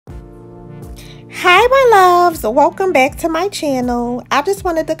Hi my loves, welcome back to my channel. I just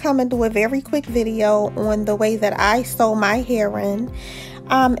wanted to come and do a very quick video on the way that I sew my hair in.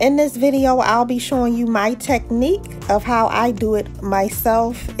 In this video I'll be showing you my technique of how I do it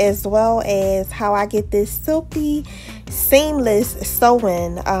myself, as well as how I get this silky seamless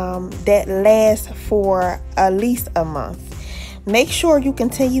sewing that lasts for at least a month. Make sure you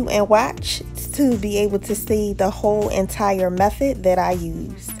continue and watch to be able to see the whole entire method that I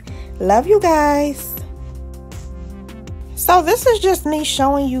use. Love you guys. So this is just me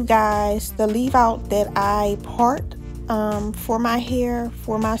showing you guys the leave out that I part for my hair,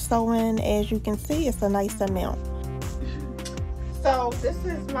 for my sewing. As you can see, it's a nice amount. So this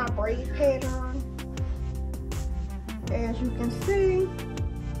is my braid pattern. As you can see,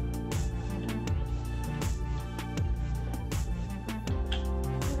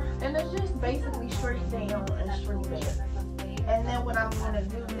 and it's just basically straight down and straight back. And then what I'm going to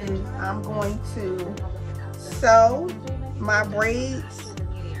do is I'm going to sew my braids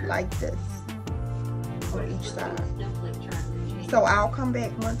like this on each side. So I'll come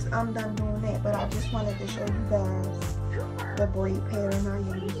back once I'm done doing that, but I just wanted to show you guys the braid pattern I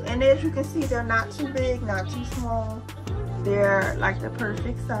use. And as you can see, they're not too big, not too small. They're like the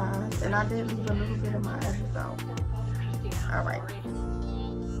perfect size. And I did leave a little bit of my edges out. All right.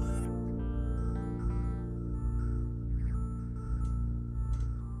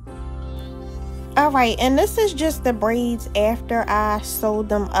 Alright, and this is just the braids after I sewed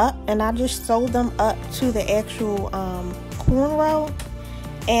them up, and I just sewed them up to the actual cornrow.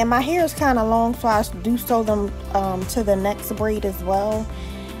 And my hair is kind of long, so I do sew them to the next braid as well,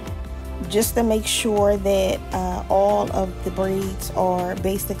 just to make sure that all of the braids are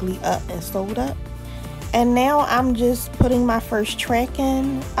basically up and sewed up. And now I'm just putting my first track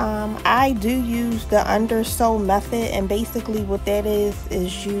in. I do use the under sew method, and basically what that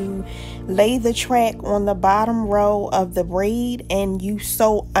is you lay the track on the bottom row of the braid and you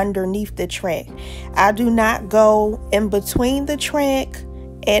sew underneath the track. I do not go in between the track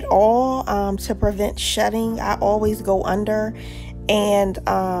at all to prevent shedding. I always go under and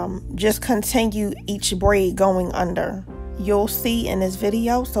just continue each braid going under. You'll see in this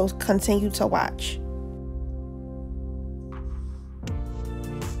video, so continue to watch.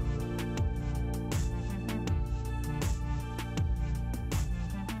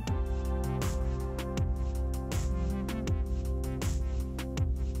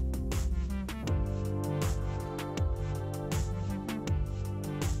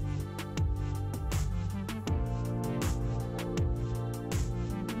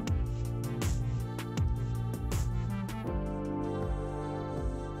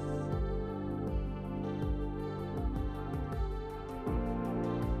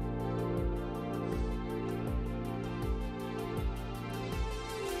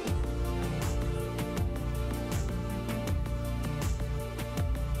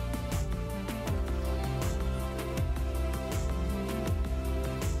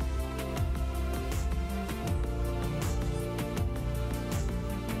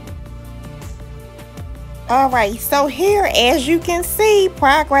 Alright, so here, as you can see,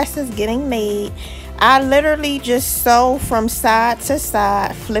 progress is getting made. I literally just sew from side to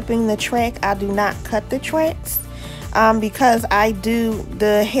side, flipping the track. I do not cut the tracks because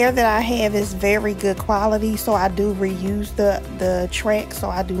the hair that I have is very good quality, so I do reuse the track, so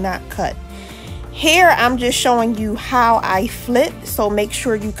I do not cut. Here I'm just showing you how I flip, so make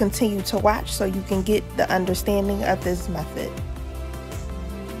sure you continue to watch so you can get the understanding of this method.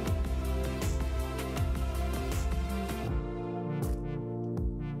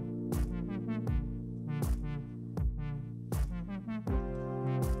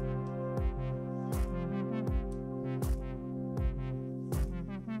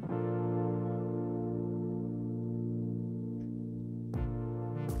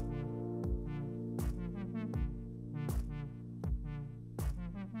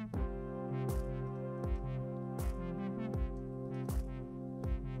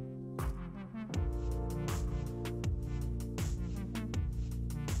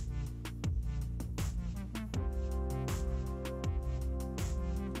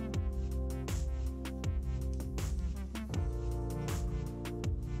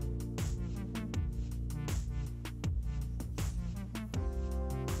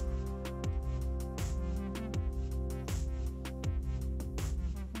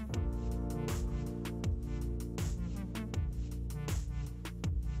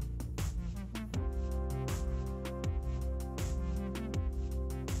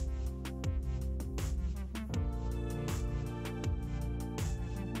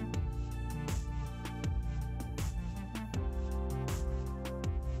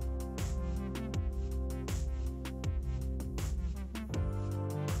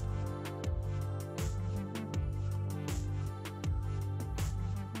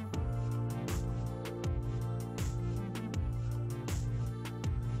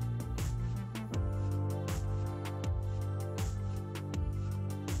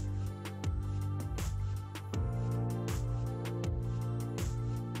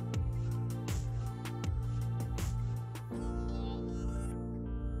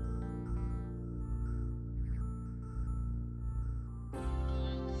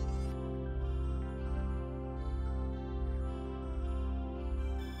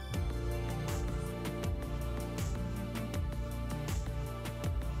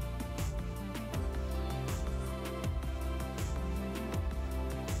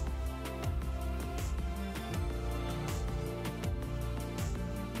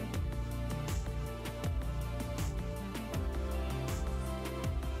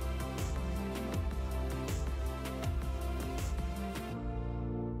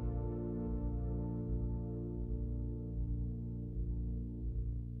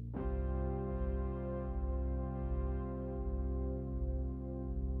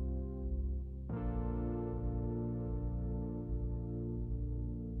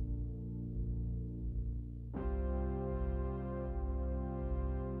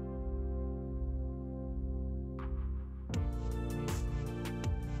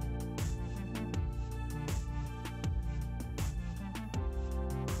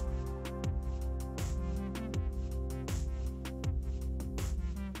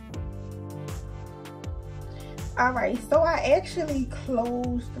 All right, so I actually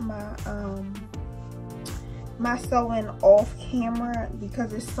closed my my sewing off camera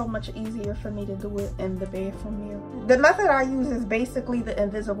because it's so much easier for me to do it in the bathroom mirror. The method I use is basically the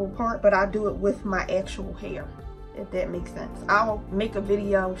invisible part, but I do it with my actual hair, if that makes sense. I'll make a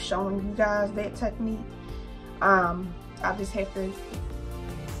video showing you guys that technique. I just have to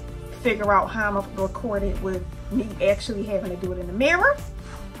figure out how I'm gonna record it with me actually having to do it in the mirror.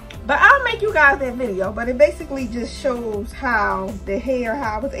 But I'll make you guys that video, but it basically just shows how the hair,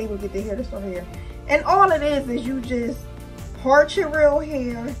 how I was able to get the hair to sew hair. And all it is you just part your real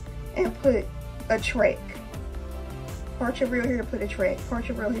hair and put a track. Part your real hair, put a track. Part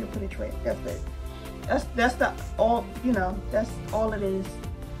your real hair, put a track. That's it. That's the all, you know, that's all it is.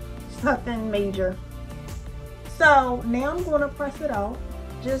 It's nothing major. So now I'm gonna press it out.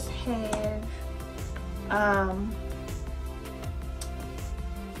 Just have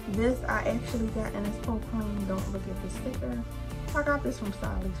this I actually got in this Pro Cream. Don't look at the sticker. I got this from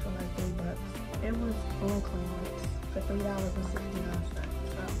Sally's for like $3. It was on clearance for $3.69.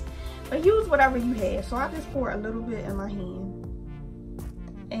 So, but use whatever you have. So I just pour a little bit in my hand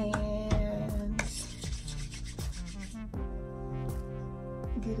and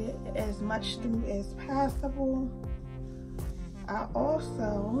get it as much through as possible. I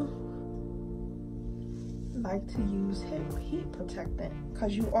also like to use heat protectant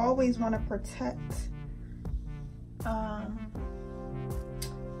because you always want to protect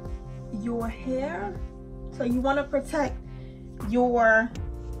your hair. So you want to protect your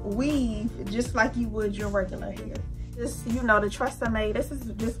weave just like you would your regular hair. This, you know, the Tresemme, this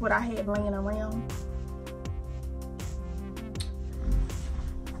is just what I had laying around.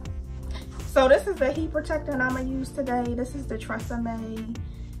 So this is the heat protectant I'm gonna use today. This is the Tresemme,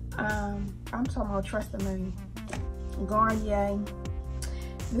 I'm talking about Tresemme Garnier.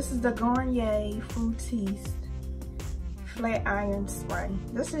 This is the Garnier Fructis Flat Iron Spray.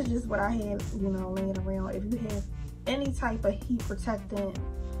 This is just what I had, you know, laying around. If you have any type of heat protectant,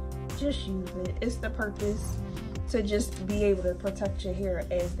 just use it. It's the purpose to just be able to protect your hair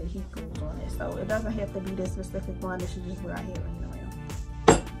as the heat goes on it. So it doesn't have to be this specific one. This is just what I had laying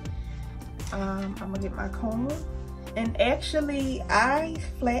around. I'm gonna get my comb. And actually, I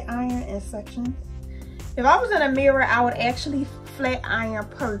flat iron in sections. If I was in a mirror, I would actually flat iron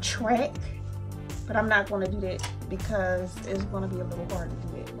per track. But I'm not gonna do that because it's gonna be a little hard to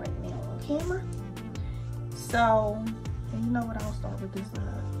do that right now on camera. So, and you know what, I'll start with this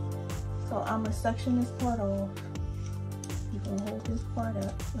side. So I'm gonna section this part off. You're gonna hold this part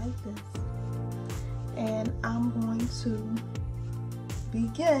up like this. And I'm going to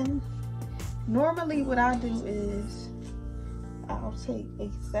begin. Normally what I do is I'll take a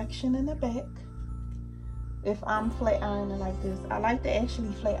section in the back. If I'm flat ironing like this, I like to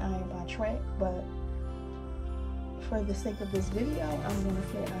actually flat iron by track, but for the sake of this video, I'm gonna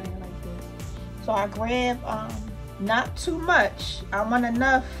flat iron like this. So I grab not too much. I want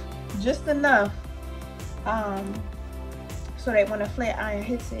enough, just enough, so that when the flat iron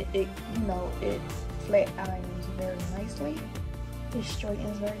hits it, you know, it flat irons very nicely. It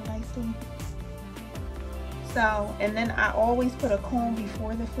straightens very nicely. So, and then I always put a comb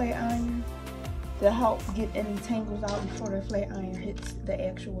before the flat iron to help get any tangles out before the flat iron hits the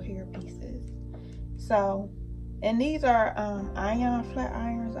actual hair pieces. So, and these are iron flat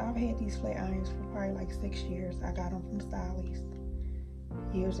irons. I've had these flat irons for probably like 6 years. I got them from Sally's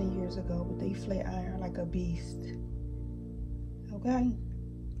years and years ago, but they flat iron like a beast. Okay?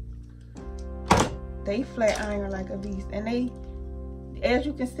 They flat iron like a beast. And they, as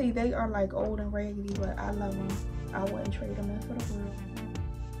you can see, they are like old and raggedy, but I love them. I wouldn't trade them in for the world.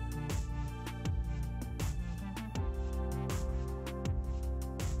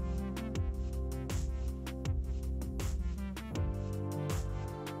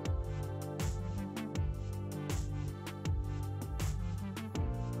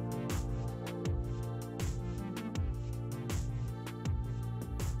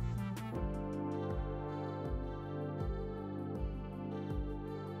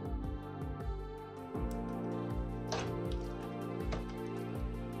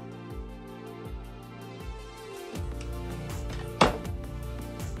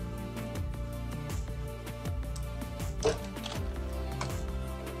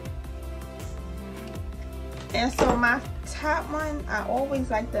 And so my top one, I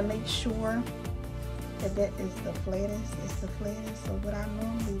always like to make sure that that is the flattest. It's the flattest. So what I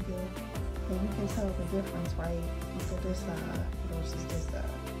normally do, and you can tell the difference, right? Look at this side versus this side.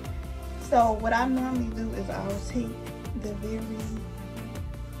 So what I normally do is I'll take the very,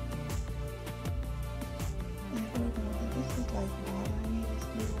 and hold on, this is like bothering me, this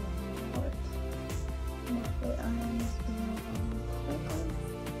little part. that iron this video quickly,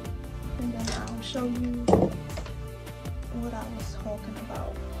 and then I'll show you what I was talking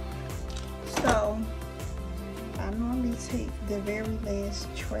about. So I normally take the very last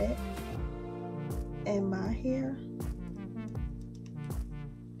track in my hair,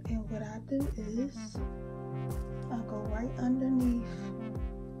 and what I do is I go right underneath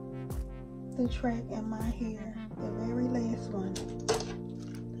the track in my hair, the very last one.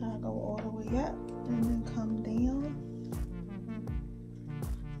 I go all the way up and then come down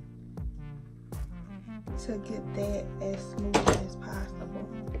to get that as smooth as possible.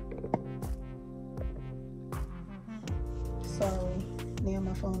 Sorry, now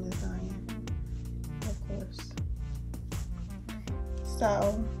my phone is dying, of course.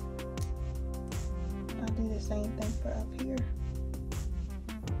 So I do the same thing for up here.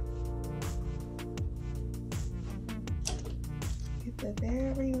 Get the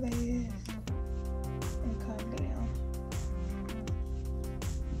very last and come down.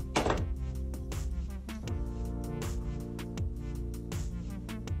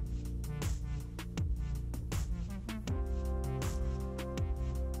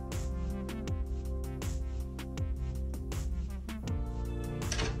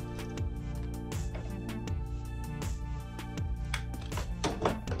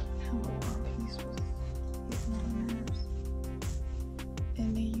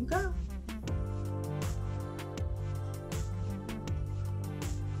 And there you go.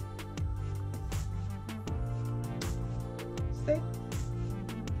 See?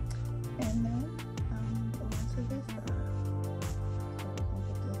 And then I'm going to this side. So we're going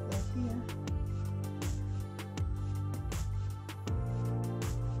to put this back here.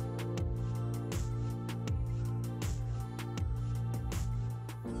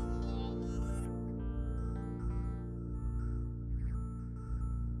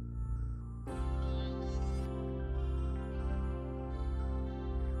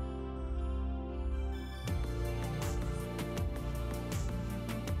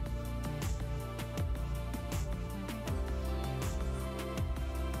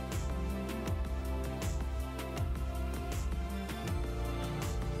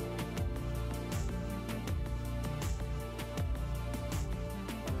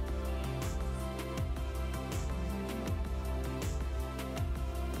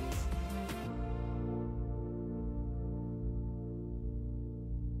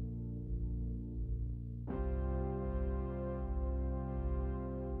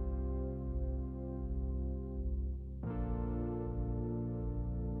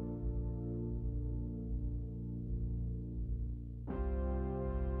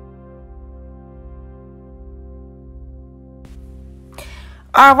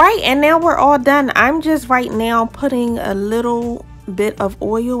 All right, and now we're all done. I'm just right now putting a little bit of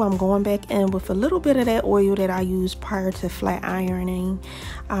oil. I'm going back in with a little bit of that oil that I used prior to flat ironing,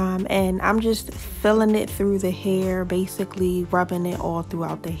 and I'm just filling it through the hair, basically rubbing it all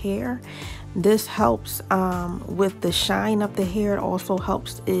throughout the hair. This helps with the shine of the hair. It also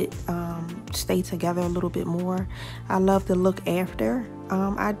helps it stay together a little bit more. I love the look after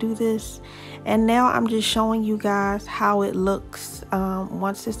I do this. And now I'm just showing you guys how it looks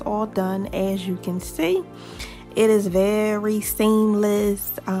once it's all done. As you can see, it is very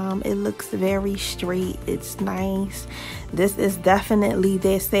seamless. It looks very straight. It's nice. This is definitely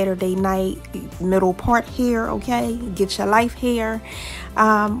that Saturday night middle part hair, okay? Get your life hair.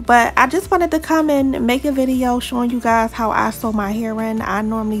 But I just wanted to come and make a video showing you guys how I sew my hair in. I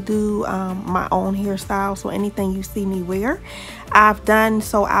normally do my own hairstyle, so anything you see me wear, I've done.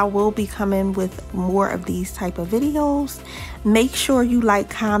 So I will be coming with more of these type of videos. Make sure you like,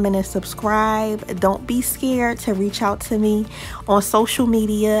 comment, and subscribe. Don't be scared to reach out to me on social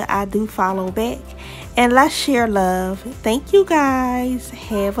media. I do follow back. And let's share love. Thank you guys.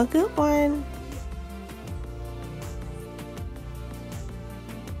 Have a good one.